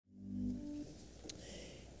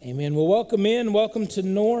Amen. Well, welcome in. Welcome to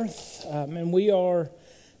North. And we are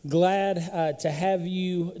glad to have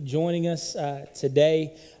you joining us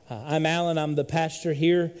today. I'm Alan. I'm the pastor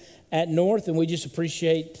here at North, and we just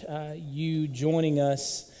appreciate you joining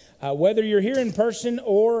us. Whether you're here in person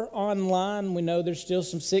or online, we know there's still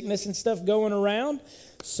some sickness and stuff going around,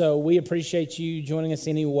 so we appreciate you joining us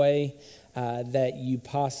any way that you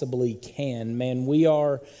possibly can. Man, we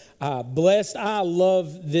are blessed. I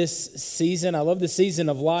love this season. I love the season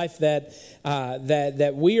of life that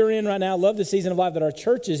we are in right now. I love the season of life that our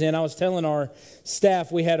church is in. I was telling our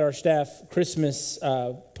staff, we had our staff Christmas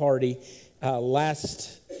party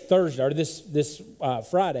last Thursday, or this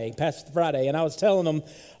Friday, past Friday, and I was telling them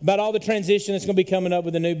about all the transition that's going to be coming up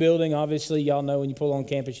with the new building. Obviously, y'all know when you pull on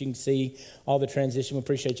campus, you can see all the transition. We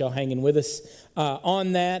appreciate y'all hanging with us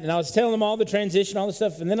on that. And I was telling them all the transition, all the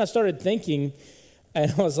stuff, and then I started thinking,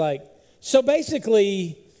 and I was like, so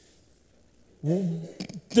basically,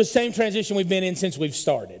 the same transition we've been in since we've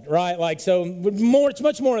started, right? It's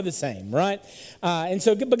much more of the same, right?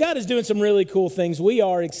 But God is doing some really cool things. We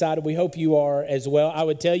are excited. We hope you are as well. I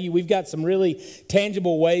would tell you, we've got some really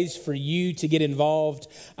tangible ways for you to get involved.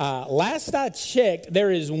 Last I checked,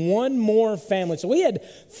 there is one more family. So we had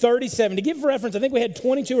 37. To give reference, I think we had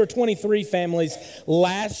 22 or 23 families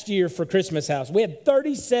last year for Christmas House. We had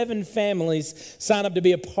 37 families sign up to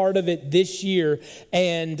be a part of it this year.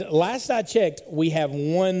 And last I checked, we have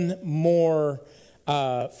one more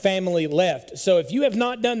family left. So if you have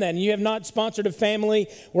not done that and you have not sponsored a family,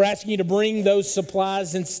 we're asking you to bring those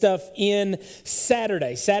supplies and stuff in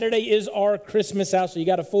Saturday. Saturday is our Christmas house, so you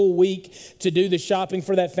got a full week to do the shopping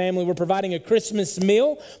for that family. We're providing a Christmas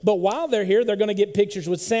meal, but while they're here, they're going to get pictures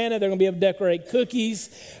with Santa. They're going to be able to decorate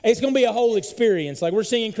cookies. It's going to be a whole experience. Like, we're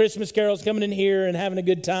singing Christmas carols, coming in here and having a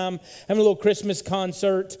good time, having a little Christmas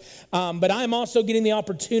concert. But I'm also getting the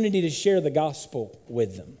opportunity to share the gospel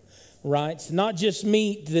with them. Right? So not just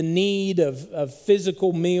meet the need of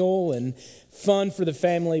physical meal and fun for the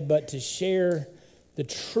family, but to share the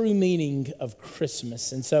true meaning of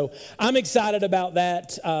Christmas. And so I'm excited about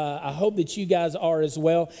that. I hope that you guys are as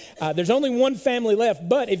well. There's only one family left,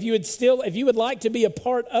 but if you would like to be a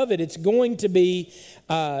part of it, it's going to be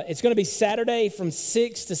Saturday from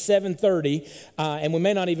 6 to 7:30, and we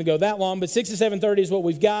may not even go that long, but 6 to 7:30 is what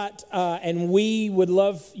we've got, and we would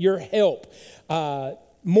love your help.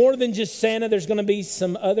 More than just Santa, there's going to be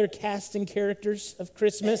some other casting characters of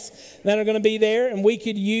Christmas that are going to be there, and we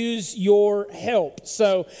could use your help.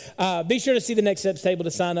 So be sure to see the Next Steps table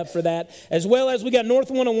to sign up for that. As well as we got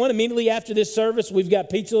North 101 immediately after this service. We've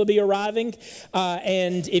got pizza will be arriving.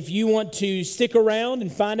 And if you want to stick around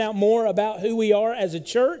and find out more about who we are as a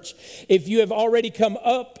church, if you have already come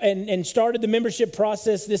up and started the membership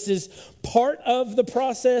process, this is part of the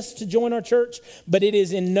process to join our church, but it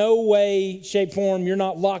is in no way, shape, form. You're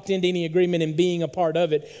not locked into any agreement in being a part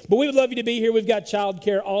of it. But we would love you to be here. We've got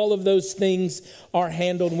childcare. All of those things are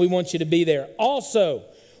handled, and we want you to be there. Also,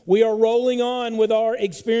 we are rolling on with our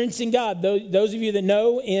Experiencing God. Those of you that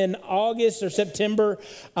know, in August or September,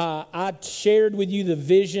 I shared with you the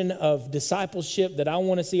vision of discipleship that I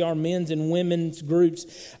want to see our men's and women's groups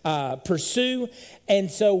pursue.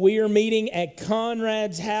 And so we are meeting at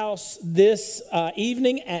Conrad's house this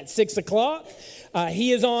evening at 6 o'clock.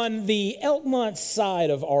 He is on the Elkmont side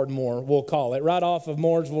of Ardmore, we'll call it, right off of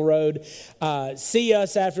Mooresville Road. See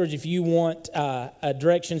us afterwards if you want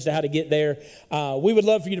directions to how to get there. We would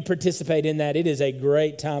love for you to participate in that. It is a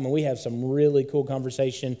great time, and we have some really cool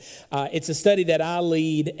conversation. It's a study that I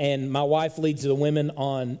lead, and my wife leads the women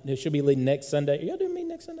on. She'll be leading next Sunday. Are y'all doing me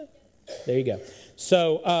next Sunday? There you go.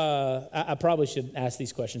 So I probably should ask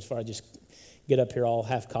these questions before I just get up here all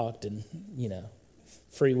half-cocked and,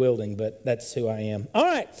 free-wielding, but that's who I am. All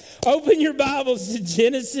right, open your Bibles to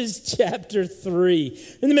Genesis chapter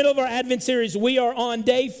 3. In the middle of our Advent series, we are on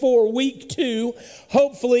day 4, week 2,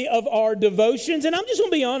 hopefully, of our devotions. And I'm just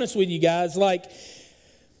going to be honest with you guys,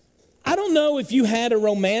 I don't know if you had a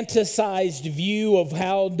romanticized view of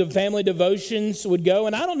how the family devotions would go,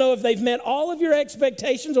 and I don't know if they've met all of your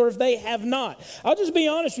expectations or if they have not. I'll just be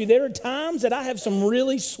honest with you. There are times that I have some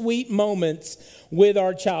really sweet moments with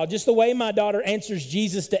our child. Just the way my daughter answers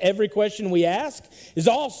Jesus to every question we ask is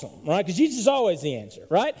awesome, right? Because Jesus is always the answer,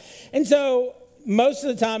 right? And so most of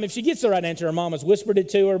the time, if she gets the right answer, her mom has whispered it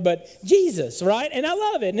to her, but Jesus, right? And I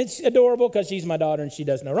love it, and it's adorable because she's my daughter and she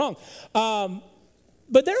does no wrong.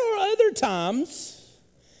 But there are other times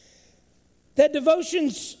that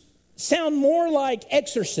devotions sound more like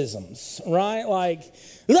exorcisms, right?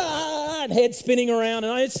 And head spinning around,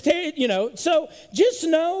 and it's, So just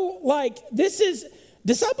know,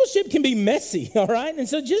 discipleship can be messy, all right? And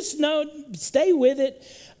so just know, stay with it.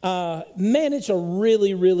 man, it's a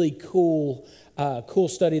really, really cool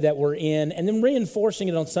study that we're in, and then reinforcing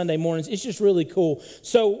it on Sunday mornings. It's just really cool.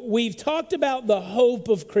 So we've talked about the hope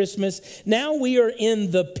of Christmas. Now we are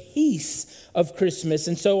in the peace of Christmas.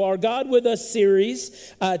 And so our God With Us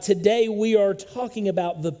series, today we are talking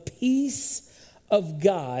about the peace of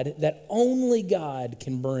God that only God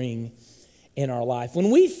can bring in our life. When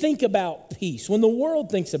we think about peace, when the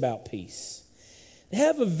world thinks about peace, they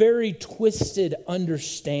have a very twisted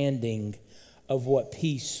understanding of what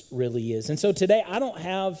peace really is. And so today I don't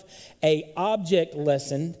have an object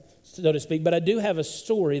lesson, so to speak, but I do have a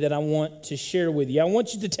story that I want to share with you. I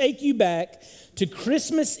want you to take you back to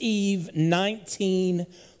Christmas Eve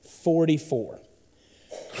 1944.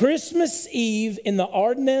 Christmas Eve in the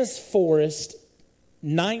Ardennes Forest,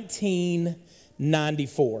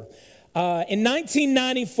 1994. In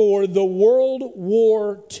 1994, the World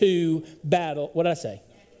War II battle, what did I say?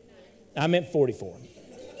 I meant 44.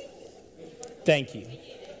 Thank you.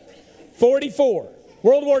 44.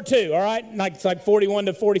 World War II, all right? It's like 41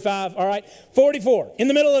 to 45, all right? 44, in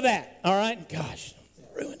the middle of that, all right? Gosh,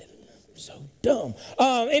 ruined it. I'm so dumb.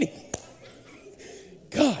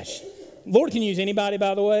 Gosh, Lord can use anybody,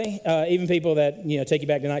 by the way, even people that, take you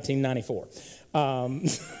back to 1994.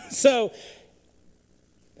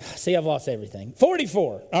 See, I've lost everything.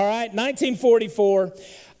 44, all right? 1944.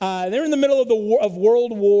 They're in the middle of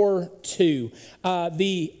World War II.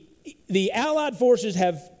 The Allied forces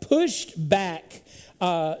have pushed back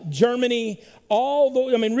Germany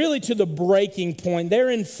really to the breaking point. They're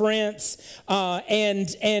in France, and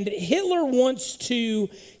Hitler wants to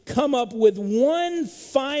come up with one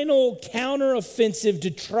final counteroffensive to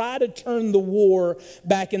try to turn the war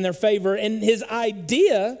back in their favor. And his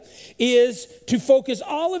idea is to focus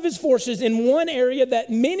all of his forces in one area that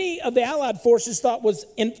many of the Allied forces thought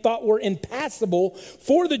were impassable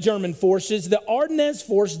for the German forces, the Ardennes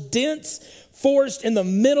Forest, dense forest in the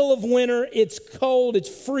middle of winter. It's cold,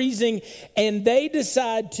 it's freezing, and they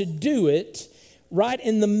decide to do it right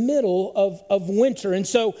in the middle of winter. And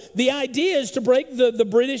so the idea is to break the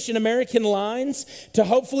British and American lines to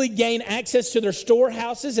hopefully gain access to their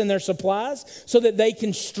storehouses and their supplies so that they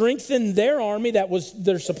can strengthen their army.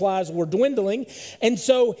 Their supplies were dwindling. And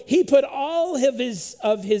so he put all of his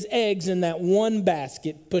eggs in that one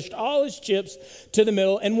basket, pushed all his chips to the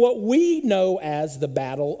middle, and what we know as the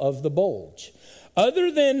Battle of the Bulge.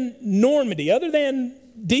 Other than Normandy, other than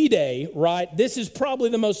D-Day, right? This is probably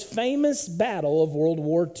the most famous battle of World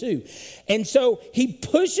War II. And so he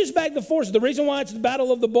pushes back the forces. The reason why it's the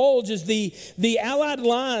Battle of the Bulge is the Allied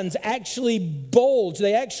lines actually bulge.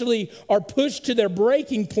 They actually are pushed to their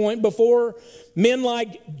breaking point before men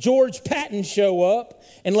like George Patton show up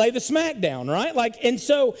and lay the smack down, right? And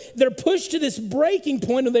so they're pushed to this breaking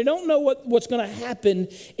point and they don't know what's going to happen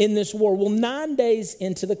in this war. Well, 9 days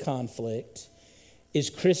into the conflict is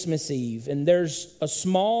Christmas Eve, and there's a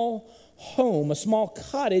small home, a small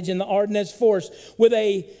cottage in the Ardennes Forest with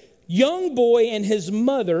a young boy and his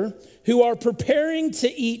mother who are preparing to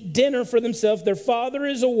eat dinner for themselves. Their father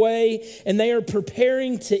is away, and they are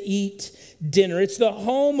preparing to eat dinner. It's the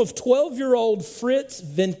home of 12-year-old Fritz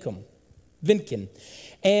Winken,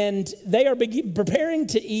 and they are preparing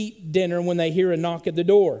to eat dinner when they hear a knock at the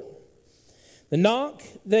door. The knock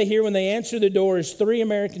they hear when they answer the door is 3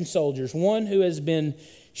 American soldiers, one who has been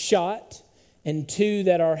shot and 2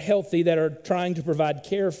 that are healthy, that are trying to provide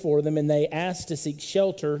care for them, and they ask to seek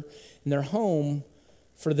shelter in their home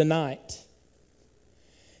for the night.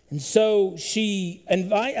 And so she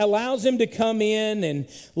allows him to come in and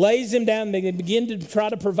lays him down. They begin to try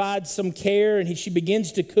to provide some care, and she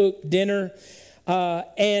begins to cook dinner.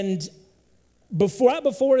 And right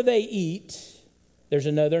before they eat, there's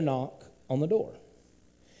another knock on the door.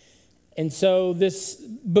 And so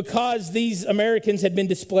because these Americans had been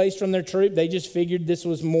displaced from their troop, they just figured this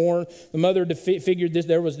was more. The mother figured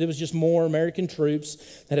there was just more American troops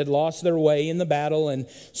that had lost their way in the battle. And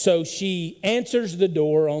so she answers the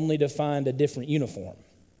door only to find a different uniform.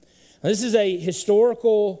 Now, this is a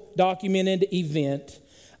historical documented event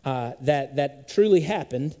that truly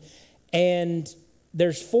happened. And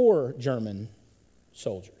there's 4 German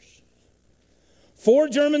soldiers. 4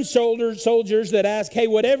 German soldiers that ask, hey,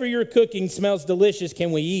 whatever you're cooking smells delicious,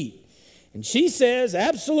 can we eat? And she says,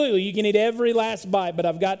 absolutely, you can eat every last bite, but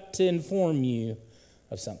I've got to inform you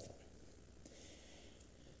of something.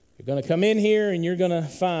 You're going to come in here and you're going to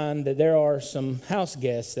find that there are some house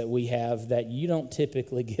guests that we have that you don't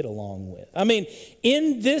typically get along with. I mean,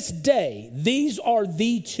 in this day, these are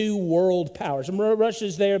the 2 world powers.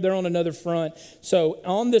 Russia's there, they're on another front. So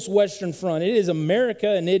on this Western front, it is America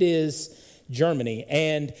and it is Germany.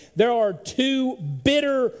 And there are two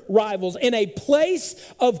bitter rivals in a place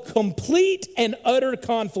of complete and utter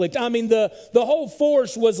conflict. I mean, the whole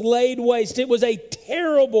force was laid waste. It was a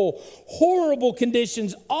terrible, horrible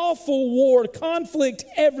conditions, awful war, conflict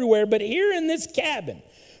everywhere. But here in this cabin,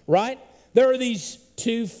 right, there are these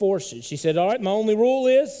two forces. She said, all right, my only rule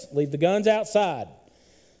is leave the guns outside.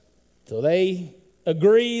 So they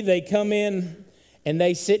agree, they come in and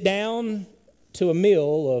they sit down to a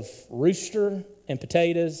meal of rooster and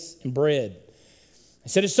potatoes and bread. They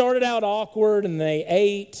said it started out awkward and they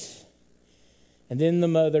ate, and then the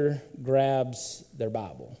mother grabs their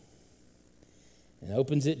Bible and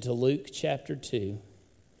opens it to Luke chapter 2,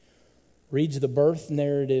 reads the birth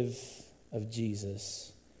narrative of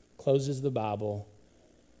Jesus, closes the Bible,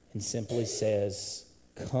 and simply says,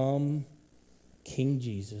 "Come, King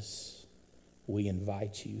Jesus, we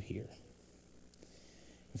invite you here."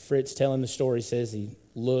 And Fritz, telling the story, says he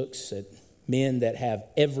looks at men that have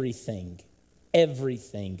everything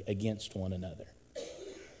against one another,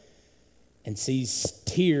 and sees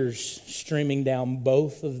tears streaming down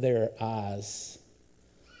both of their eyes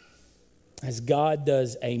as God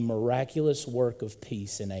does a miraculous work of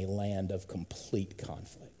peace in a land of complete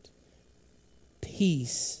conflict.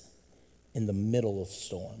 Peace in the middle of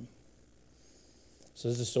storm. So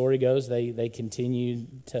as the story goes, they continue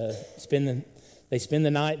to spend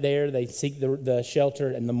the night there. They seek the shelter.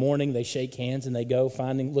 In the morning, they shake hands and they go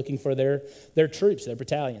looking for their troops, their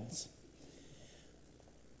battalions.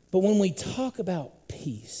 But when we talk about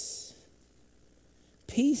peace,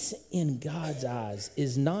 peace in God's eyes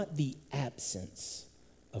is not the absence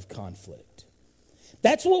of conflict.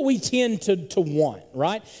 That's what we tend to want,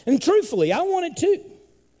 right? And truthfully, I want it too.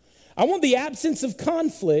 I want the absence of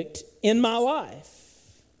conflict in my life.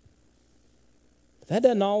 That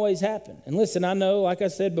doesn't always happen. And listen, I know, like I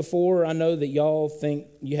said before, I know that y'all think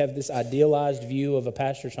you have this idealized view of a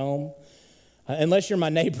pastor's home. Unless you're my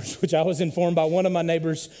neighbors, which I was informed by one of my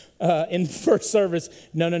neighbors in first service.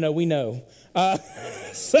 No, we know.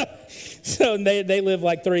 So they live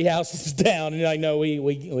like 3 houses down. And you're like, no,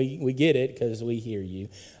 we get it because we hear you.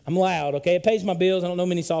 I'm loud, okay? It pays my bills. I don't know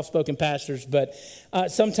many soft-spoken pastors, but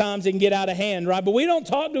sometimes it can get out of hand, right? But we don't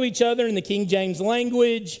talk to each other in the King James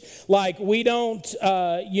language. Like, we don't,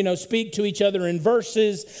 speak to each other in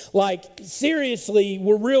verses. Like, seriously,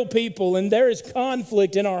 we're real people, and there is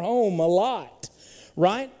conflict in our home a lot,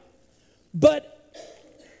 right? But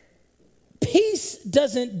peace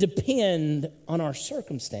doesn't depend on our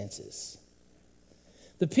circumstances.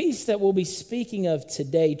 The peace that we'll be speaking of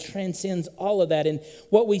today transcends all of that. And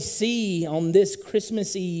what we see on this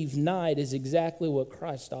Christmas Eve night is exactly what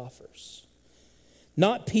Christ offers.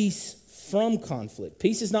 Not peace from conflict.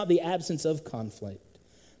 Peace is not the absence of conflict,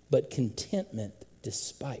 but contentment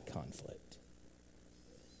despite conflict.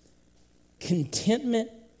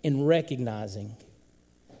 Contentment in recognizing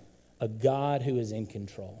a God who is in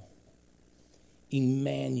control.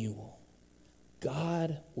 Emmanuel,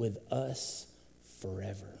 God with us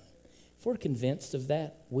forever. If we're convinced of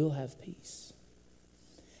that, we'll have peace.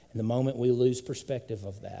 And the moment we lose perspective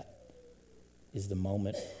of that is the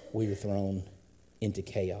moment we are thrown into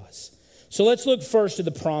chaos. So let's look first to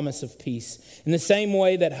the promise of peace. In the same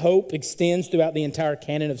way that hope extends throughout the entire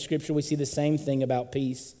canon of Scripture, we see the same thing about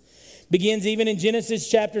peace. Begins even in Genesis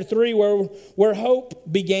chapter 3, where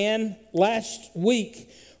hope began last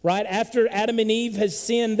week. Right after Adam and Eve has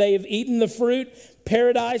sinned, they have eaten the fruit.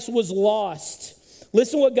 Paradise was lost.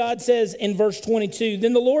 Listen to what God says in verse 22.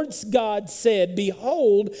 Then the Lord God said,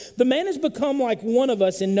 "Behold, the man has become like one of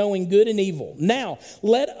us in knowing good and evil. Now,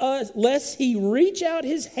 lest he reach out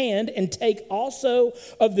his hand and take also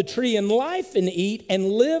of the tree in life and eat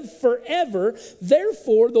and live forever.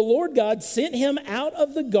 Therefore, the Lord God sent him out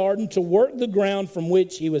of the garden to work the ground from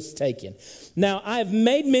which he was taken." Now, I have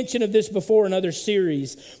made mention of this before in other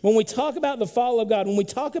series. When we talk about the fall of God, when we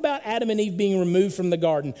talk about Adam and Eve being removed from the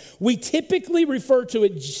garden, we typically refer to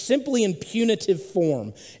it simply in punitive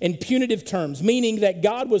form, in punitive terms, meaning that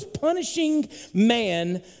God was punishing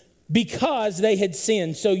man because they had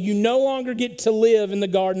sinned. So you no longer get to live in the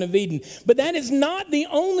Garden of Eden. But that is not the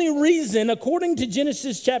only reason, according to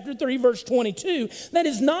Genesis chapter 3, verse 22, that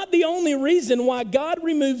is not the only reason why God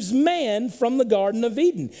removes man from the Garden of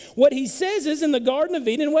Eden. What he says is in the Garden of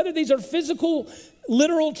Eden, whether these are physical,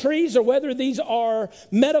 literal trees or whether these are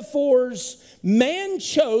metaphors, man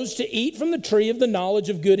chose to eat from the tree of the knowledge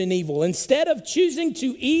of good and evil. Instead of choosing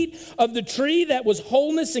to eat of the tree that was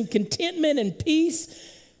wholeness and contentment and peace,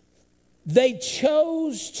 they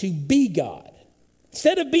chose to be God.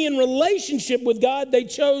 Instead of being in relationship with God, they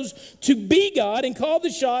chose to be God and call the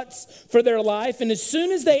shots for their life. And as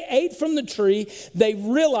soon as they ate from the tree, they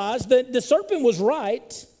realized that the serpent was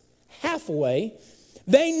right halfway.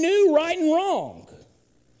 They knew right and wrong.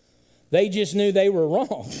 They just knew they were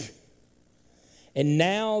wrong. And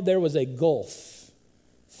now there was a gulf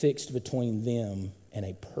fixed between them and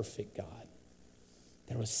a perfect God.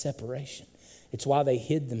 There was separation. It's why they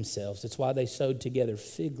hid themselves. It's why they sewed together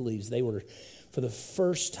fig leaves. They were, for the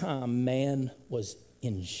first time, man was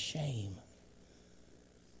in shame,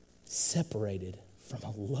 separated from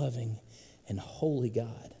a loving and holy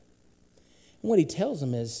God. And what he tells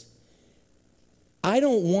them is, I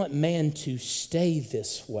don't want man to stay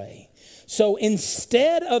this way. So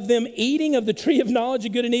instead of them eating of the tree of knowledge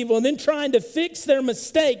of good and evil and then trying to fix their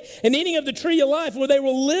mistake and eating of the tree of life where they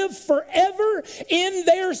will live forever in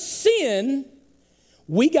their sin,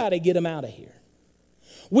 we got to get them out of here.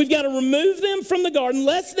 We've got to remove them from the garden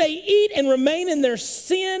lest they eat and remain in their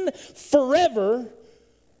sin forever.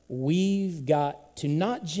 We've got to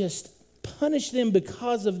not just punish them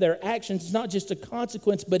because of their actions. It's not just a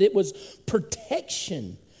consequence, but it was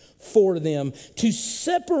protection for them to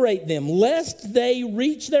separate them lest they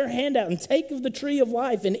reach their hand out and take of the tree of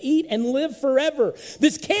life and eat and live forever.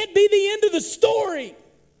 This can't be the end of the story.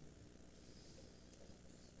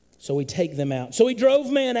 So we take them out. So he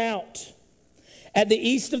drove man out. At the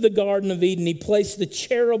east of the Garden of Eden, he placed the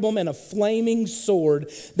cherubim and a flaming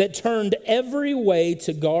sword that turned every way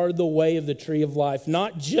to guard the way of the tree of life.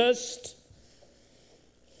 Not just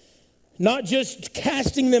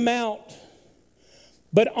casting them out,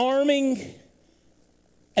 but arming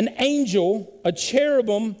an angel, a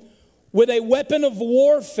cherubim, with a weapon of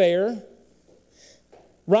warfare,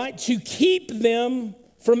 right, to keep them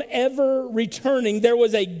from ever returning. There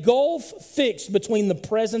was a gulf fixed between the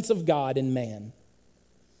presence of God and man.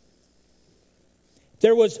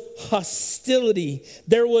 There was hostility.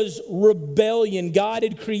 There was rebellion. God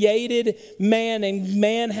had created man, and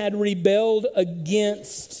man had rebelled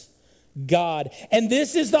against God. And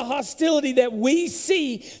this is the hostility that we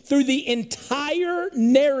see through the entire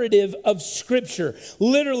narrative of Scripture.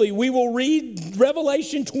 Literally, we will read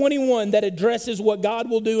Revelation 21 that addresses what God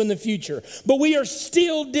will do in the future. But we are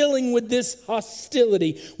still dealing with this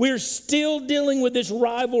hostility. We are still dealing with this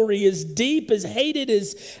rivalry as deep, as hated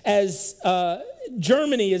as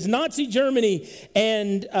Germany, as Nazi Germany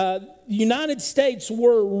and United States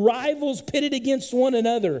were rivals pitted against one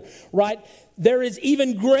another, right? There is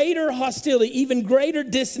even greater hostility, even greater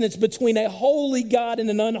dissonance between a holy God and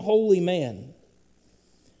an unholy man.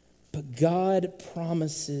 But God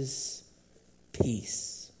promises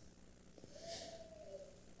peace.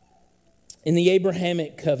 In the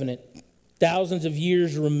Abrahamic covenant, thousands of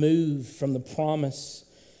years removed from the promise,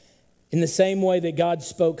 in the same way that God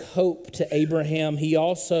spoke hope to Abraham, he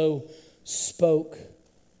also spoke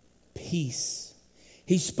peace.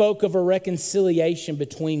 He spoke of a reconciliation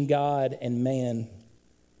between God and man.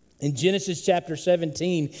 In Genesis chapter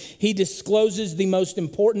 17, he discloses the most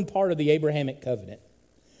important part of the Abrahamic covenant.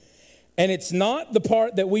 And it's not the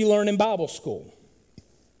part that we learn in Bible school.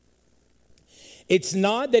 It's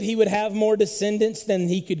not that he would have more descendants than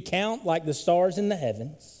he could count, like the stars in the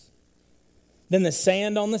heavens, than the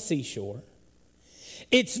sand on the seashore.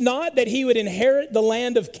 It's not that he would inherit the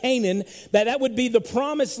land of Canaan, that would be the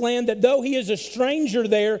promised land, that though he is a stranger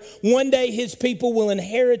there, one day his people will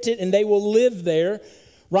inherit it and they will live there,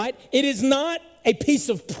 right? It is not a piece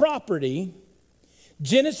of property.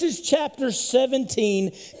 Genesis chapter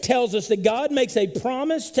 17 tells us that God makes a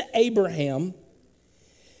promise to Abraham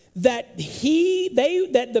that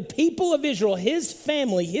that the people of Israel, his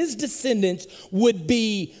family, his descendants would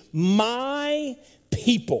be my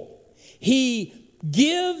people. He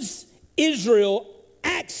gives Israel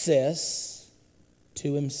access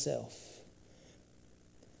to himself.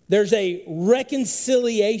 There's a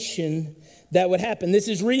reconciliation that would happen. This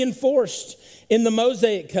is reinforced in the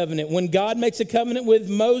Mosaic covenant when God makes a covenant with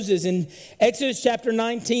Moses in Exodus chapter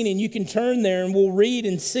 19, and you can turn there and we'll read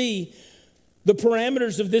and see the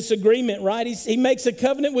parameters of this agreement, right? He makes a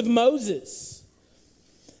covenant with Moses.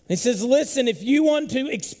 He says, listen, if you want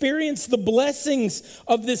to experience the blessings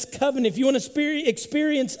of this covenant, if you want to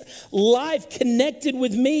experience life connected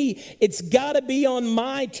with me, it's got to be on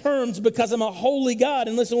my terms because I'm a holy God.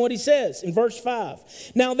 And listen to what he says in verse 5.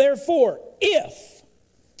 Now, therefore, if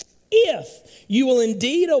you will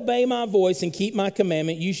indeed obey my voice and keep my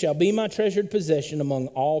commandment, you shall be my treasured possession among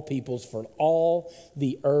all peoples, for all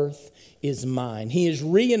the earth is mine. He is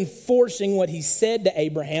reinforcing what he said to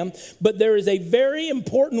Abraham, but there is a very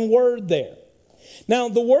important word there. Now,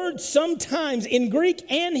 the word sometimes in Greek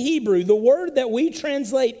and Hebrew, the word that we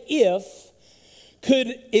translate if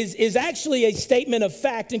is actually a statement of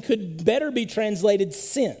fact and could better be translated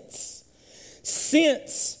since.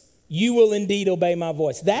 Since you will indeed obey my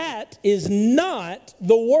voice. That is not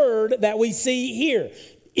the word that we see here.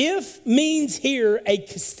 If means here a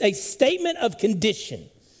statement of condition.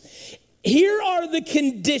 Here are the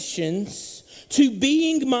conditions to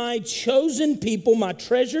being my chosen people, my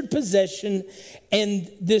treasured possession, and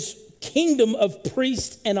this kingdom of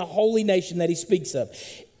priests and a holy nation that he speaks of.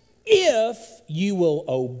 If you will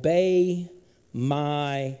obey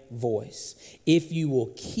my voice, if you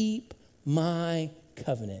will keep my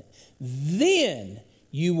covenant, then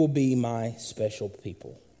you will be my special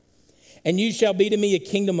people. And you shall be to me a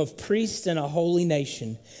kingdom of priests and a holy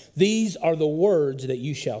nation. These are the words that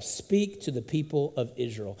you shall speak to the people of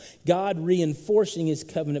Israel. God reinforcing his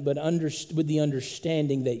covenant, but with the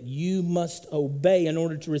understanding that you must obey in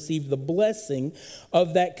order to receive the blessing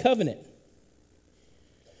of that covenant.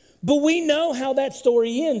 But we know how that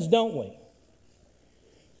story ends, don't we?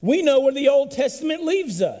 We know where the Old Testament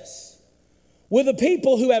leaves us. With a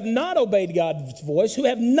people who have not obeyed God's voice, who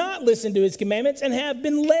have not listened to his commandments, and have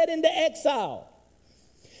been led into exile.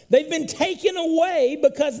 They've been taken away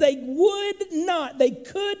because they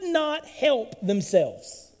could not help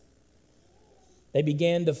themselves. They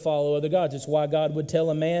began to follow other gods. It's why God would tell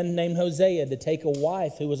a man named Hosea to take a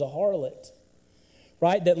wife who was a harlot.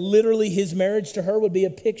 Right? That literally his marriage to her would be a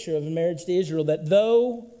picture of a marriage to Israel. That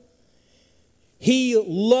though he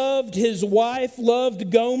loved his wife, loved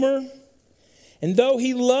Gomer, and though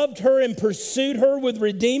he loved her and pursued her with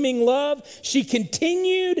redeeming love, she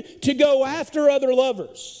continued to go after other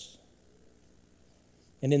lovers.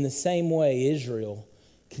 And in the same way, Israel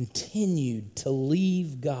continued to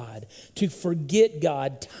leave God, to forget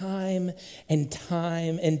God time and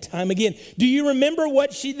time and time again. Do you remember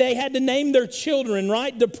what they had to name their children,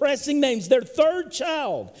 right? Depressing names. Their third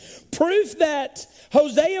child. Proof that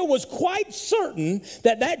Hosea was quite certain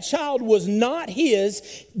that that child was not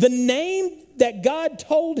his. The name that God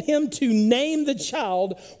told him to name the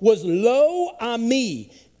child was Lo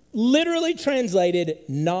Ami, literally translated,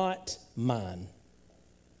 not mine.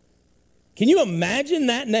 Can you imagine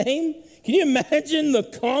that name? Can you imagine the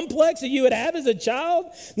complex that you would have as a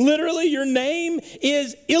child? Literally, your name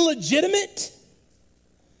is illegitimate,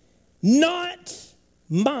 not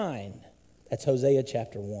mine. That's Hosea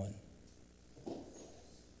chapter 1.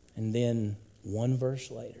 And then one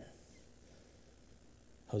verse later,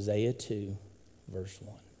 Hosea 2, verse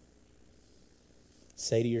 1.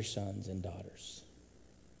 Say to your sons and daughters,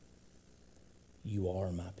 you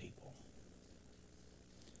are my people.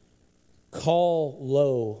 Call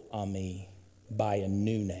Lo Ami by a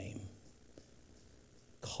new name.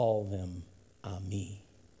 Call them Ami,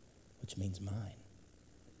 which means mine.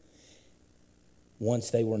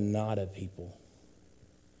 Once they were not a people,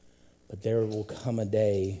 but there will come a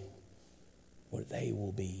day where they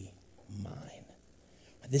will be mine.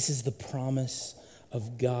 This is the promise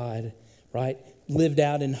of God, right? Lived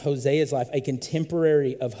out in Hosea's life, a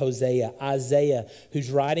contemporary of Hosea, Isaiah, who's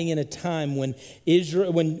writing in a time when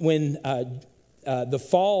Israel, the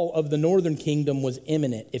fall of the northern kingdom was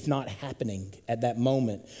imminent, if not happening at that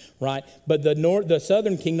moment, right? But the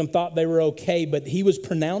southern kingdom thought they were okay, but he was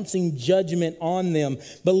pronouncing judgment on them.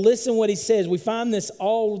 But listen what he says. We find this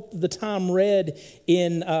all the time read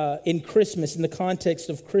in Christmas, in the context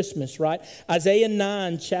of Christmas, right? Isaiah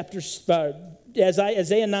 9,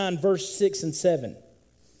 Isaiah 9, verse 6 and 7.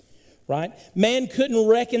 Right? Man couldn't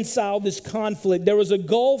reconcile this conflict. There was a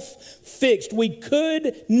gulf fixed. We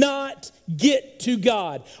could not get to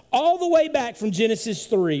God. All the way back from Genesis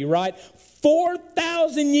 3, right?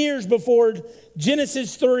 4,000 years before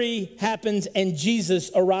Genesis 3 happens and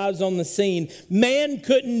Jesus arrives on the scene. Man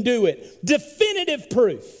couldn't do it. Definitive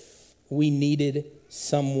proof. We needed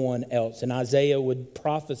someone else. And Isaiah would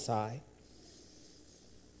prophesy.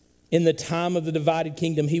 In the time of the divided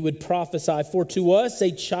kingdom, he would prophesy, for to us a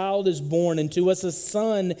child is born, and to us a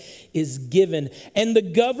son is given. And the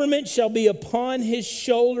government shall be upon his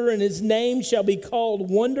shoulder, and his name shall be called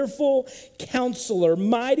Wonderful Counselor,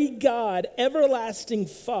 Mighty God, Everlasting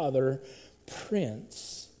Father,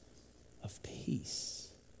 Prince of Peace.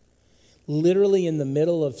 Literally in the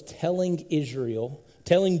middle of telling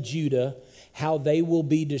Judah how they will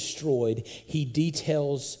be destroyed, he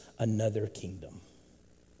details another kingdom.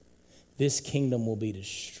 This kingdom will be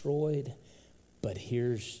destroyed, but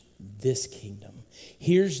here's this kingdom.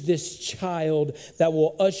 Here's this child that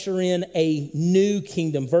will usher in a new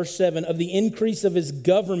kingdom. Verse 7, of the increase of his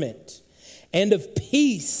government and of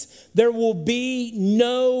peace, there will be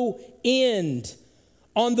no end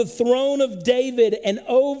on the throne of David and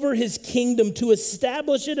over his kingdom, to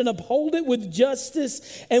establish it and uphold it with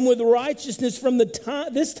justice and with righteousness from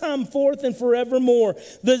this time forth and forevermore.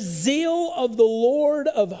 The zeal of the Lord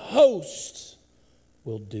of hosts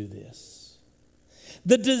will do this.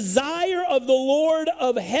 The desire of the Lord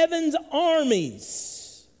of heaven's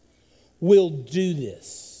armies will do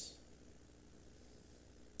this.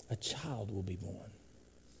 A child will be born.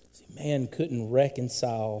 See, man couldn't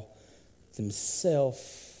reconcile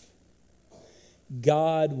himself.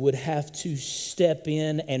 God would have to step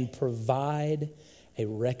in and provide a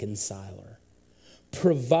reconciler.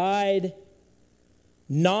 Provide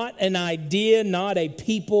not an idea, not a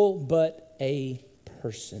people, but a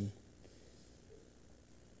person.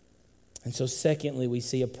 And so secondly, we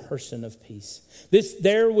see a person of peace.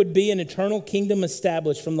 There would be an eternal kingdom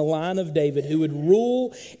established from the line of David who would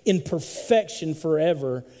rule in perfection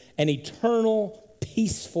forever, an eternal,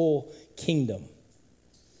 peaceful kingdom.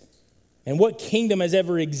 And what kingdom has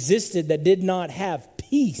ever existed that did not have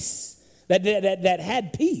peace, that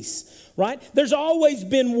had peace, right? There's always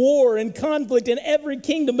been war and conflict in every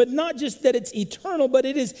kingdom, but not just that it's eternal, but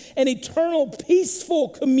it is an eternal, peaceful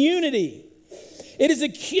community. It is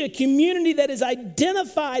a community that is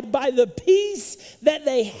identified by the peace that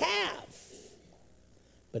they have.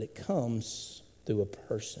 But it comes through a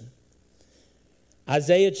person.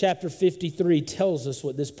 Isaiah chapter 53 tells us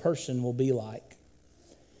what this person will be like.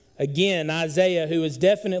 Again, Isaiah, who is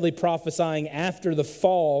definitely prophesying after the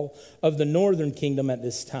fall of the northern kingdom at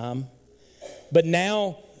this time, but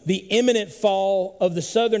now the imminent fall of the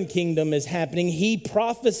southern kingdom is happening. He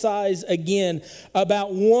prophesies again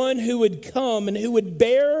about one who would come and who would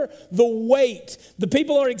bear the weight. The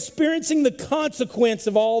people are experiencing the consequence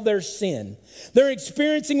of all their sin. They're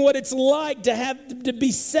experiencing what it's like to have to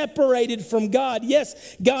be separated from God.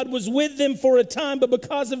 Yes, God was with them for a time, but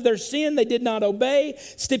because of their sin, they did not obey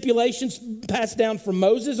stipulations passed down from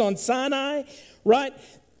Moses on Sinai, right?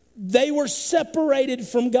 They were separated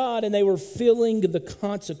from God and they were feeling the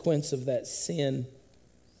consequence of that sin.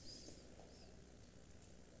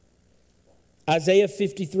 Isaiah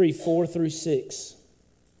 53, 4-6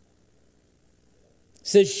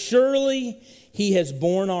 says, "Surely he has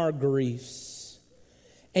borne our griefs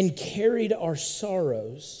and carried our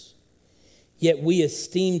sorrows, yet we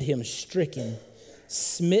esteemed him stricken,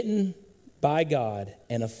 smitten by God,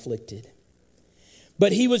 and afflicted.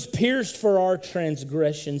 But he was pierced for our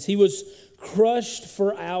transgressions. He was crushed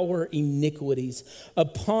for our iniquities.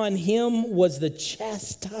 Upon him was the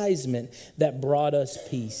chastisement that brought us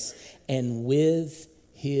peace. And with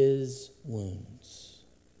his wounds,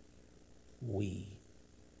 we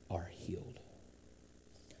are healed.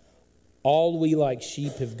 All we like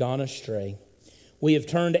sheep have gone astray. We have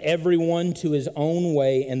turned everyone to his own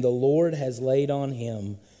way, and the Lord has laid on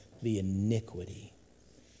him the iniquity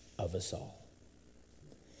of us all."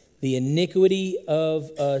 The iniquity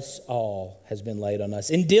of us all has been laid on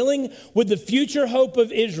us. In dealing with the future hope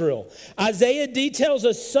of Israel, Isaiah details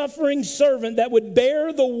a suffering servant that would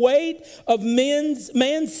bear the weight of man's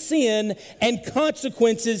sin and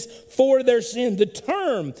consequences for their sin. The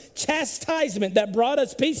term chastisement that brought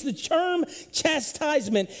us peace, the term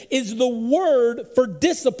chastisement is the word for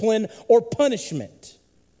discipline or punishment.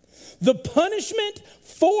 The punishment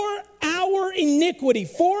for our iniquity,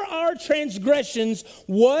 for our transgressions,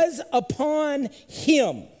 was upon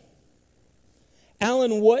him.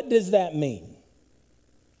 Alan, what does that mean?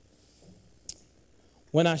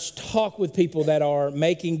 When I talk with people that are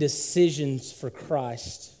making decisions for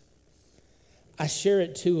Christ, I share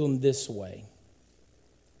it to them this way.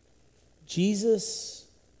 Jesus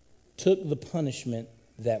took the punishment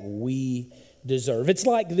that we deserve. It's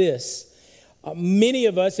like this. Many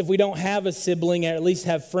of us, if we don't have a sibling, at least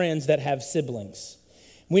have friends that have siblings.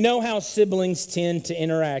 We know how siblings tend to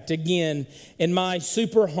interact. Again, in my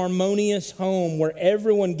super harmonious home where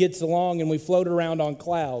everyone gets along and we float around on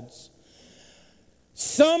clouds,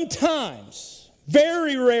 sometimes,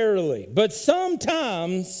 very rarely, but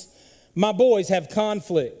sometimes my boys have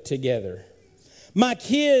conflict together. My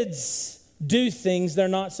kids do things they're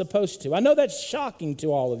not supposed to. I know that's shocking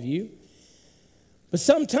to all of you. But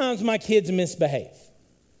sometimes my kids misbehave.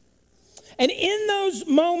 And in those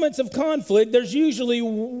moments of conflict, there's usually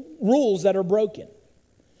rules that are broken.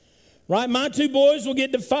 Right? My two boys will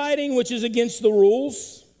get to fighting, which is against the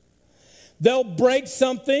rules. They'll break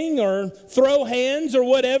something or throw hands or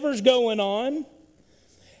whatever's going on.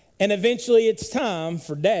 And eventually it's time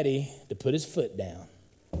for Daddy to put his foot down.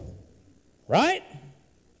 Right?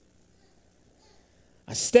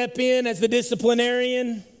 I step in as the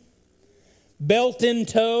disciplinarian, belt in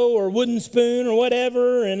tow or wooden spoon or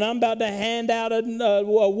whatever, and I'm about to hand out a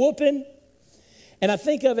whooping. And I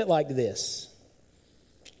think of it like this.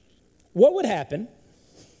 What would happen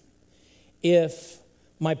if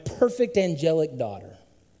my perfect angelic daughter,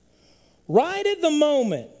 right at the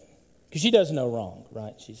moment, because she does no wrong,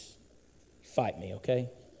 right? Fight me, okay?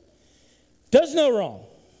 Does no wrong.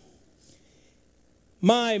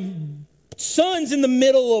 My son's in the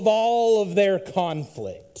middle of all of their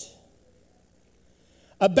conflict,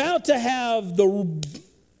 about to have the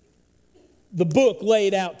book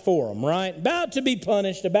laid out for them, right? About to be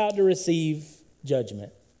punished, about to receive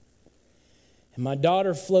judgment. And my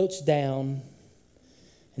daughter floats down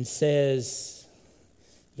and says,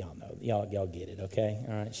 y'all know, y'all get it, okay?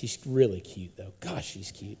 All right, she's really cute though. Gosh,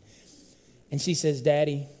 she's cute. And she says,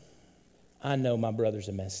 Daddy, I know my brothers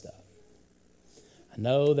are messed up. I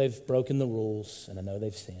know they've broken the rules, and I know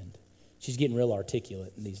they've sinned. She's getting real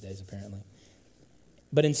articulate these days, apparently.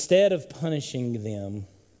 But instead of punishing them,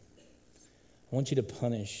 I want you to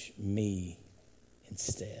punish me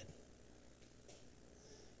instead.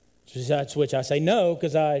 To which I say no,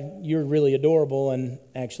 because you're really adorable, and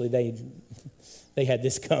actually they had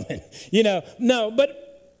this coming. No,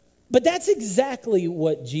 but that's exactly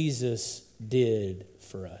what Jesus did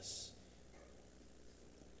for us.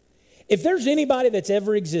 If there's anybody that's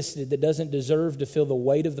ever existed that doesn't deserve to feel the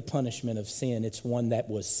weight of the punishment of sin, it's one that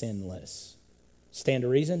was sinless. Stand to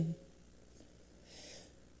reason?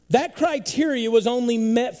 That criteria was only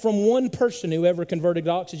met from one person who ever converted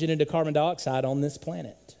oxygen into carbon dioxide on this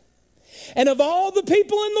planet. And of all the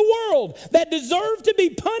people in the world that deserve to be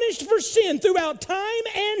punished for sin throughout time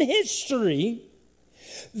and history,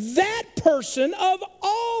 that person of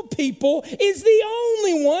all people is the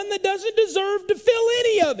only one that doesn't deserve to feel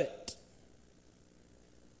any of it.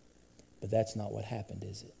 But that's not what happened,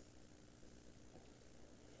 is it?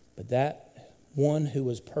 But that one who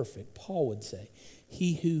was perfect, Paul would say,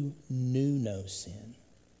 he who knew no sin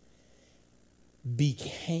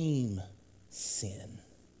became sin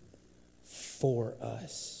for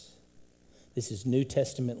us. This is New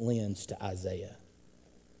Testament lens to Isaiah,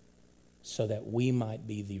 so that we might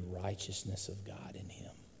be the righteousness of God in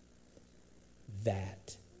him.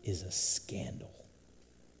 That is a scandal.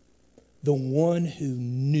 The one who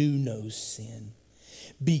knew no sin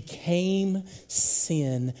became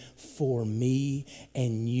sin for me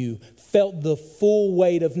and you. Felt the full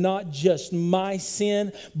weight of not just my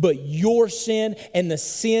sin, but your sin and the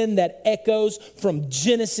sin that echoes from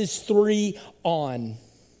Genesis 3 on.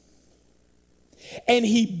 And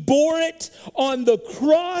he bore it on the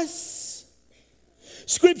cross.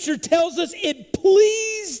 Scripture tells us it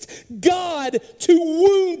pleased God to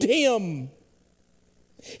wound him.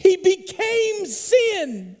 He became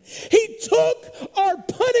sin. He took our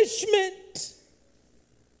punishment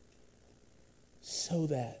so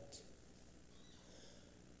that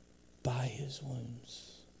by his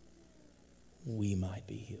wounds we might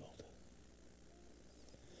be healed.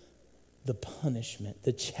 The punishment,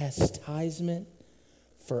 the chastisement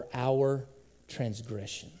for our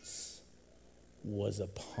transgressions was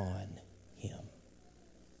upon him.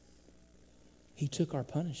 He took our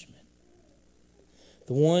punishment.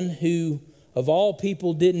 The one who, of all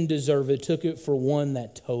people, didn't deserve it, took it for one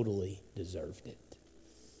that totally deserved it.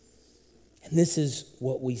 And this is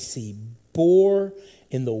what we see, bore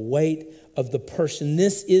in the weight of the person.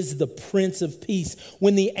 This is the Prince of Peace.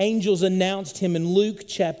 When the angels announced him in Luke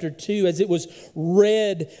chapter 2, as it was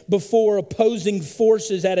read before opposing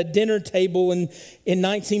forces at a dinner table in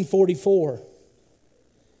 1944.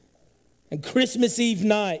 And Christmas Eve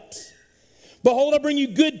night, behold, I bring you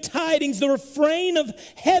good tidings. The refrain of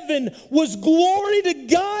heaven was glory to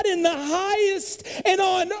God in the highest, and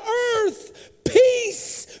on earth,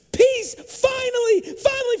 peace, peace. Finally,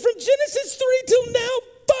 from Genesis 3 till now,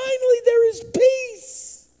 finally there is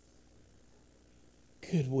peace.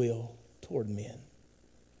 Goodwill toward men.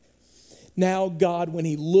 Now God, when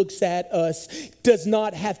he looks at us, does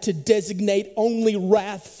not have to designate only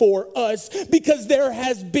wrath for us, because there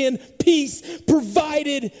has been peace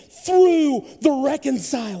provided through the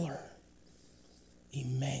reconciler,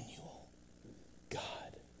 Emmanuel, God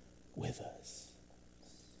with us.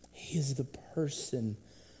 He is the person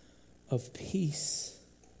of peace.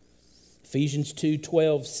 Ephesians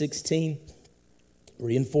 2:12-16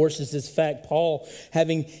 reinforces this fact. Paul,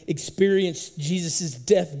 having experienced Jesus'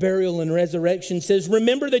 death, burial, and resurrection, says,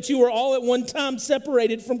 remember that you were all at one time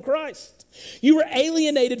separated from Christ. You were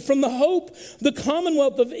alienated from the hope, the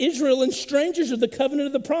commonwealth of Israel, and strangers of the covenant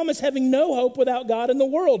of the promise, having no hope without God in the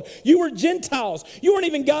world. You were Gentiles. You weren't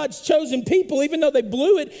even God's chosen people, even though they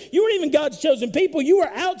blew it. You weren't even God's chosen people. You were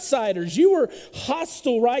outsiders. You were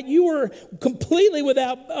hostile, right? You were completely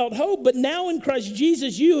without hope. But now in Christ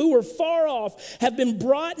Jesus, you who were far off have been been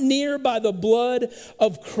brought near by the blood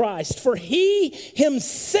of Christ. For he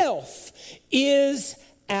himself is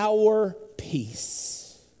our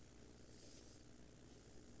peace.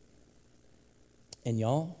 And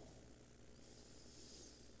y'all,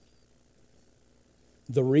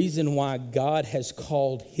 the reason why God has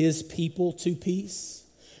called his people to peace,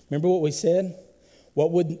 remember what we said?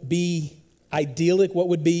 What would be idyllic, what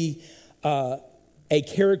would be a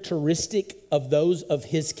characteristic of those of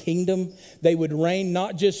his kingdom? They would reign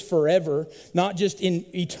not just forever, not just in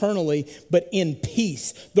eternally, but in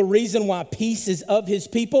peace. The reason why peace is of his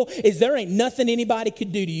people is there ain't nothing anybody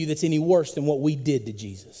could do to you that's any worse than what we did to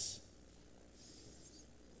Jesus.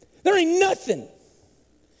 There ain't nothing.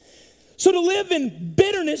 So to live in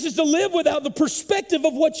bitterness is to live without the perspective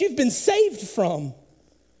of what you've been saved from.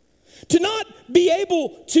 To not be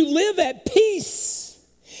able to live at peace,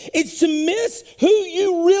 it's to miss who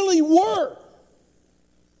you really were.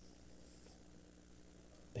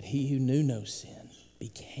 But he who knew no sin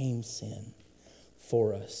became sin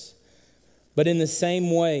for us. But in the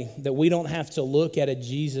same way that we don't have to look at a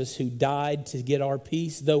Jesus who died to get our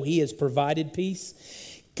peace, though he has provided peace,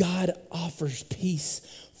 God offers peace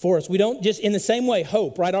for us. We don't just, in the same way,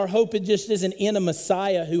 hope, right? Our hope, it just isn't in a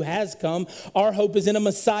Messiah who has come. Our hope is in a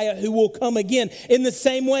Messiah who will come again. In the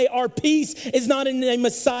same way, our peace is not in a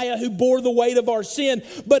Messiah who bore the weight of our sin,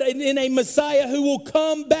 but in a Messiah who will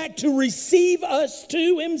come back to receive us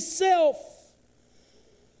to himself.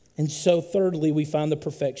 And so thirdly, we find the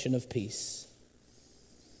perfection of peace.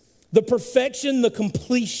 The perfection, the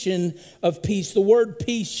completion of peace. The word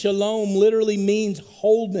peace, shalom, literally means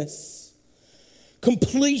wholeness.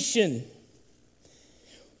 Completion.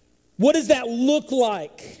 What does that look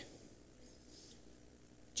like?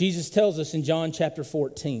 Jesus tells us in John chapter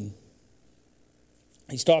 14.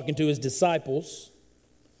 He's talking to his disciples,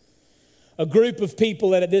 a group of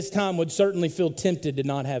people that at this time would certainly feel tempted to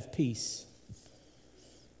not have peace.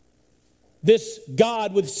 This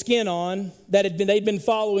God with skin on that they'd been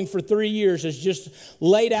following for 3 years has just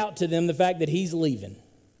laid out to them the fact that he's leaving.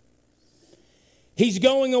 He's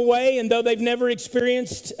going away, and though they've never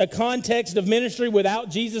experienced a context of ministry without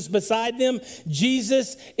Jesus beside them,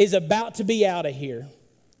 Jesus is about to be out of here.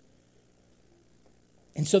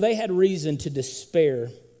 And so they had reason to despair.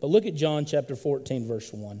 But look at John chapter 14,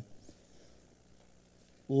 verse 1.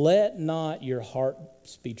 Let not your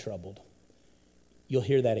hearts be troubled. You'll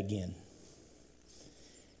hear that again.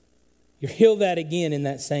 You hear that again in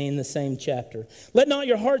the same chapter. Let not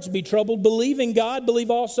your hearts be troubled. Believe in God,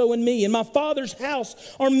 believe also in me. In my Father's house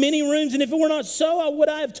are many rooms, and if it were not so, would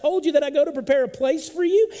I have told you that I go to prepare a place for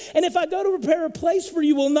you? And if I go to prepare a place for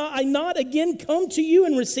you, will I not again come to you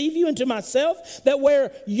and receive you into myself, that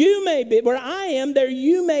where you may be, where I am, there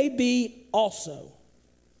you may be also.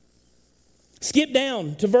 Skip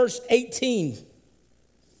down to verse 18.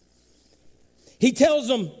 He tells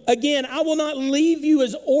them, again, I will not leave you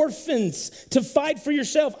as orphans to fight for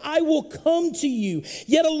yourself. I will come to you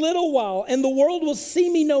yet a little while, and the world will see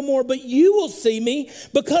me no more, but you will see me.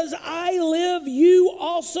 Because I live, you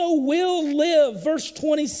also will live. Verse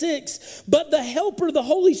 26, but the Helper, the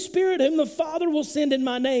Holy Spirit, whom the Father will send in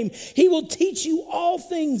my name, he will teach you all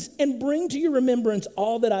things and bring to your remembrance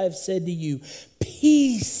all that I have said to you.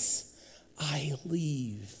 Peace I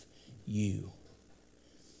leave you.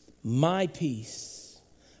 My peace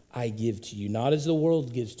I give to you. Not as the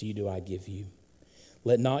world gives to you do I give you.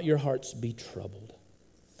 Let not your hearts be troubled.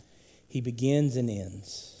 He begins and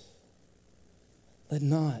ends. Let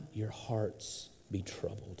not your hearts be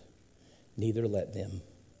troubled. Neither let them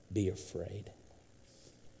be afraid.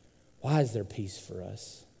 Why is there peace for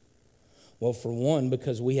us? Well, for one,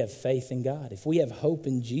 because we have faith in God. If we have hope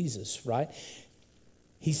in Jesus, right?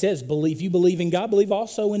 He says, believe. You believe in God, believe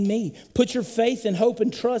also in me. Put your faith and hope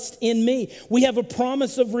and trust in me. We have a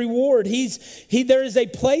promise of reward. There is a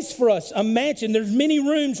place for us, a mansion. There's many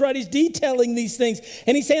rooms, right? He's detailing these things.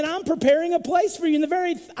 And he's saying, I'm preparing a place for you. And the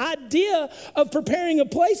very idea of preparing a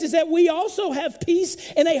place is that we also have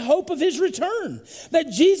peace and a hope of his return.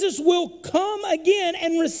 That Jesus will come again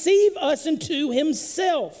and receive us into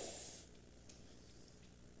himself.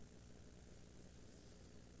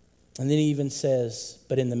 And then he even says,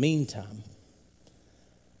 but in the meantime,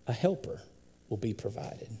 a helper will be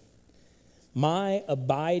provided. My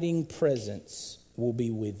abiding presence will be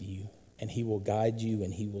with you, and he will guide you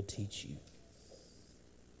and he will teach you.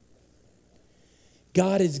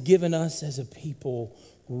 God has given us as a people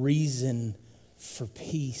reason for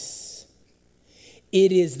peace.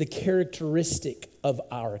 It is the characteristic of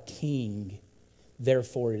our King.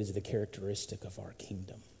 Therefore, it is the characteristic of our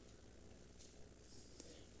kingdom.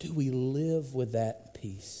 Do we live with that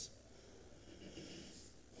peace?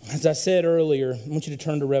 As I said earlier, I want you to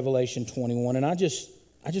turn to Revelation 21, and I just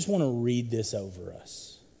want to read this over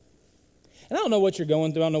us. And I don't know what you're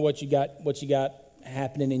going through. I don't know what you got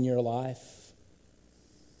happening in your life.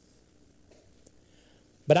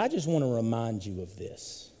 But I just want to remind you of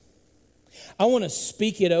this. I want to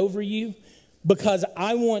speak it over you because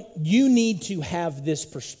you need to have this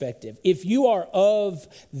perspective. If you are of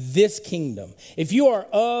this kingdom, if you are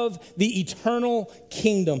of the eternal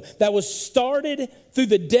kingdom that was started through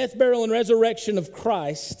the death, burial, and resurrection of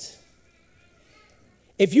Christ,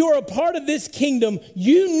 if you are a part of this kingdom,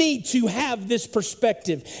 you need to have this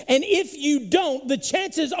perspective. And if you don't, the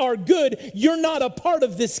chances are good you're not a part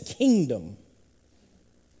of this kingdom.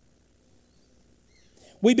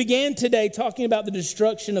 We began today talking about the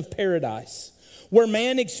destruction of paradise, where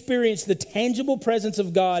man experienced the tangible presence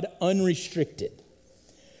of God unrestricted.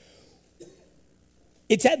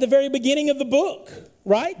 It's at the very beginning of the book,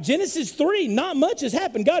 right? Genesis 3, not much has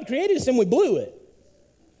happened. God created us and we blew it.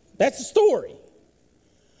 That's the story.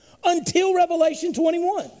 Until Revelation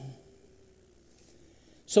 21.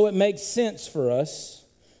 So it makes sense for us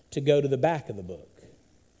to go to the back of the book,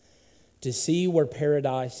 to see where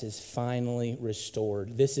paradise is finally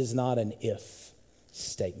restored. This is not an if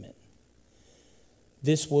statement.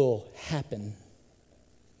 This will happen.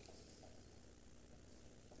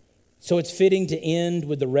 So it's fitting to end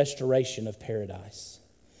with the restoration of paradise.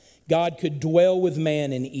 God could dwell with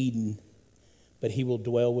man in Eden, but he will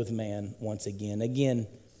dwell with man once again. Again,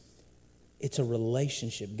 it's a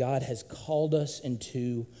relationship. God has called us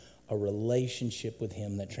into a relationship with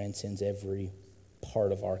him that transcends every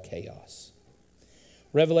part of our chaos.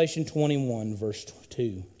 Revelation 21, verse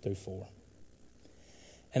 2 through 4.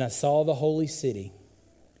 And I saw the holy city,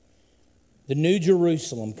 the new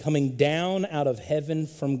Jerusalem, coming down out of heaven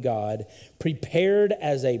from God, prepared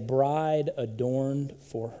as a bride adorned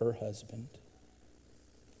for her husband.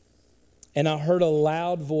 And I heard a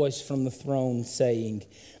loud voice from the throne saying,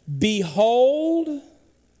 "Behold,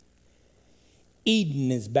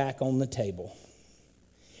 Eden is back on the table."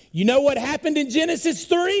 You know what happened in Genesis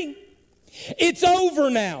 3? It's over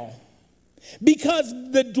now. Because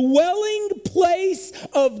the dwelling place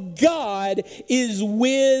of God is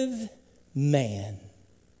with man.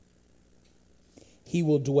 He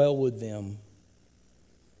will dwell with them.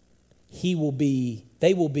 They will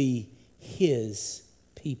be his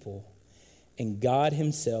people. And God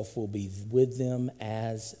himself will be with them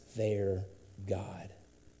as their God.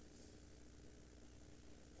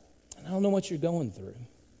 And I don't know what you're going through.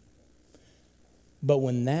 But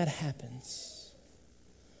when that happens,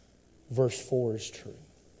 verse 4 is true.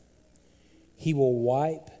 He will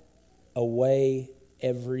wipe away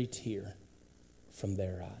every tear from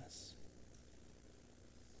their eyes.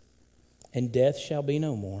 And death shall be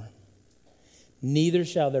no more. Neither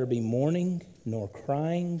shall there be mourning, nor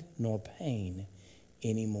crying, nor pain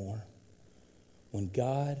anymore. When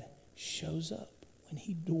God shows up, when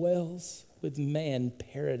he dwells with man,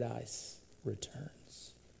 paradise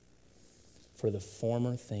returns. For the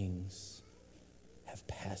former things have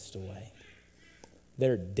passed away.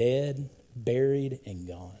 They're dead, buried, and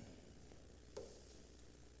gone.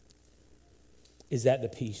 Is that the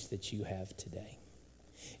peace that you have today?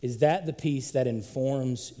 Is that the peace that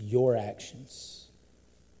informs your actions?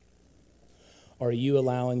 Or are you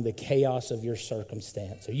allowing the chaos of your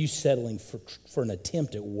circumstance? Are you settling for an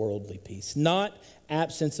attempt at worldly peace? Not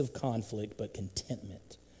absence of conflict, but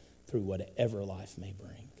contentment through whatever life may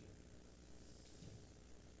bring.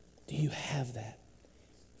 Do you have that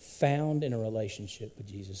found in a relationship with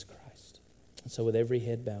Jesus Christ? And so with every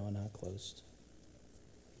head bowed and eye closed.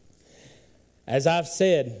 As I've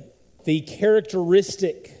said, the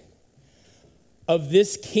characteristic of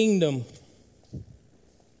this kingdom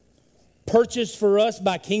purchased for us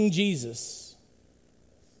by King Jesus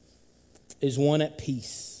is one at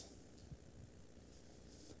peace.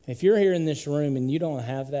 If you're here in this room and you don't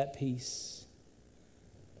have that peace,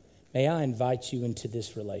 may I invite you into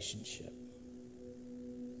this relationship.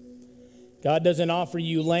 God doesn't offer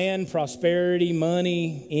you land, prosperity,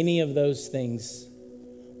 money, any of those things.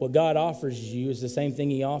 What God offers you is the same thing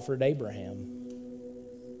he offered Abraham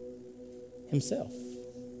himself.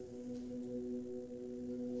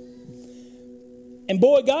 And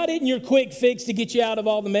boy, God isn't your quick fix to get you out of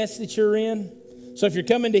all the mess that you're in. So if you're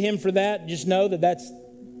coming to him for that, just know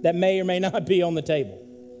that may or may not be on the table.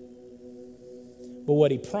 But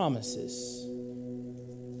what he promises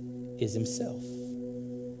is himself.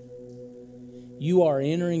 You are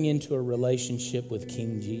entering into a relationship with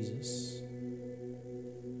King Jesus.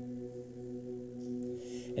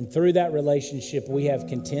 And through that relationship, we have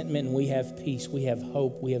contentment and we have peace. We have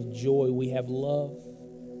hope. We have joy. We have love.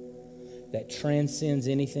 that transcends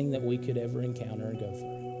anything that we could ever encounter and go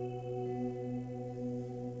through.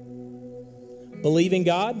 Believe in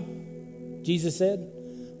God, Jesus said,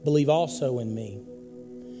 believe also in me.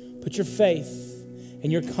 Put your faith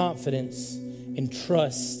and your confidence and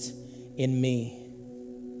trust in me.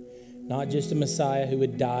 Not just a Messiah who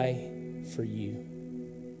would die for you,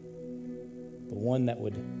 but one that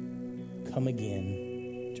would come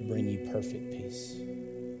again to bring you perfect peace.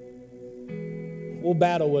 We'll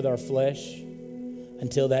battle with our flesh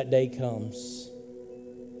until that day comes.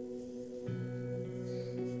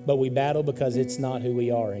 But we battle because it's not who we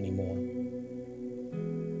are anymore.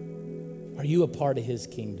 Are you a part of His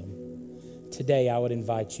kingdom? Today, I would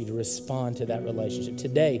invite you to respond to that relationship.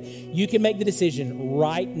 Today, you can make the decision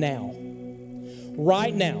right now.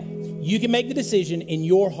 Right now, you can make the decision in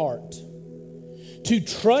your heart to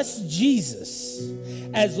trust Jesus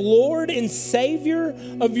as Lord and Savior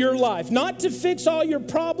of your life. Not to fix all your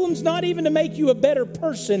problems, not even to make you a better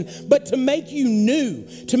person, but to make you new,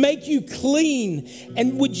 to make you clean.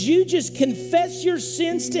 And would you just confess your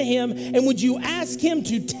sins to Him, and would you ask Him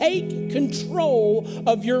to take control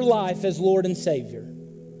of your life as Lord and Savior?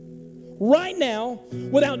 Right now,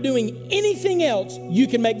 without doing anything else, you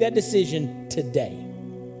can make that decision today,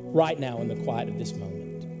 right now in the quiet of this moment.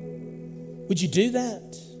 Would you do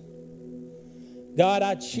that? God,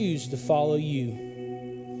 I choose to follow you.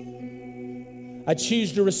 I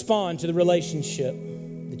choose to respond to the relationship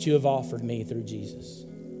that you have offered me through Jesus.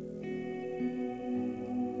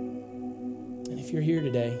 And if you're here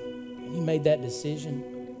today and you made that decision,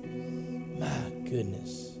 my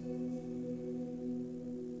goodness,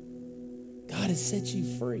 God has set you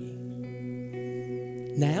free.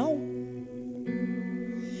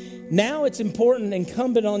 Now it's important,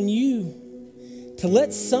 incumbent on you to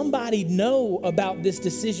let somebody know about this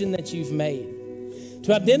decision that you've made.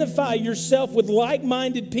 To identify yourself with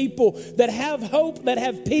like-minded people that have hope, that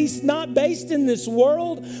have peace, not based in this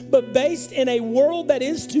world, but based in a world that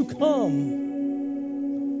is to come,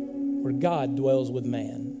 where God dwells with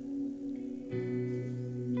man.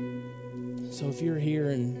 So if you're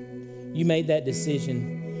here and you made that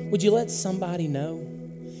decision, would you let somebody know?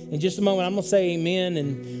 In just a moment, I'm going to say amen,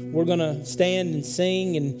 and we're going to stand and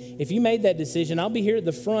sing. And if you made that decision, I'll be here at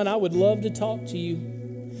the front. I would love to talk to you.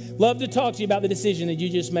 Love to talk to you about the decision that you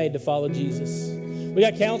just made to follow Jesus. We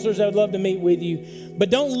got counselors that would love to meet with you. But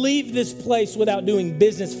don't leave this place without doing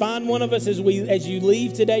business. Find one of us as you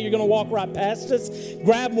leave today. You're going to walk right past us.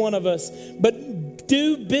 Grab one of us. But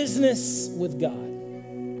do business with God.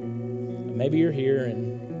 Maybe you're here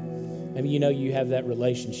and maybe you know you have that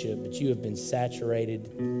relationship, but you have been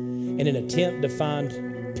saturated in an attempt to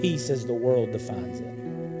find peace as the world defines it.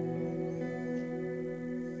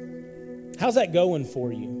 How's that going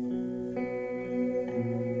for you?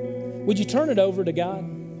 Would you turn it over to God?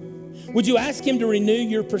 Would you ask Him to renew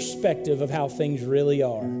your perspective of how things really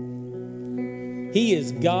are? He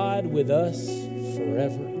is God with us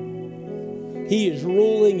forever. He is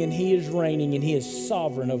ruling and He is reigning and He is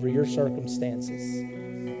sovereign over your circumstances.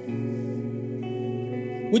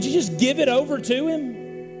 Would you just give it over to Him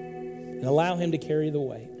and allow Him to carry the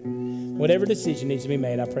weight? Whatever decision needs to be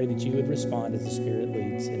made, I pray that you would respond as the Spirit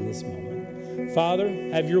leads in this moment. Father,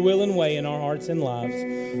 have your will and way in our hearts and lives.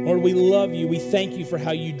 Lord, we love you. We thank you for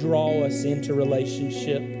how you draw us into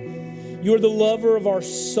relationship. You're the lover of our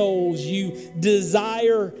souls. You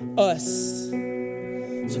desire us.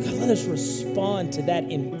 So God, let us respond to that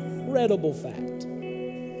incredible fact.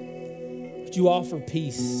 Would you offer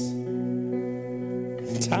peace?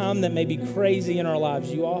 Time that may be crazy in our lives,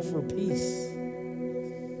 you offer peace.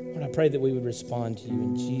 Lord, I pray that we would respond to you.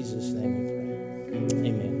 In Jesus' name we pray.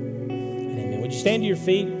 Amen. And amen. Would you stand to your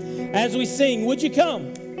feet? As we sing, would you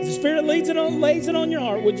come? As the Spirit lays it on your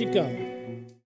heart, would you come?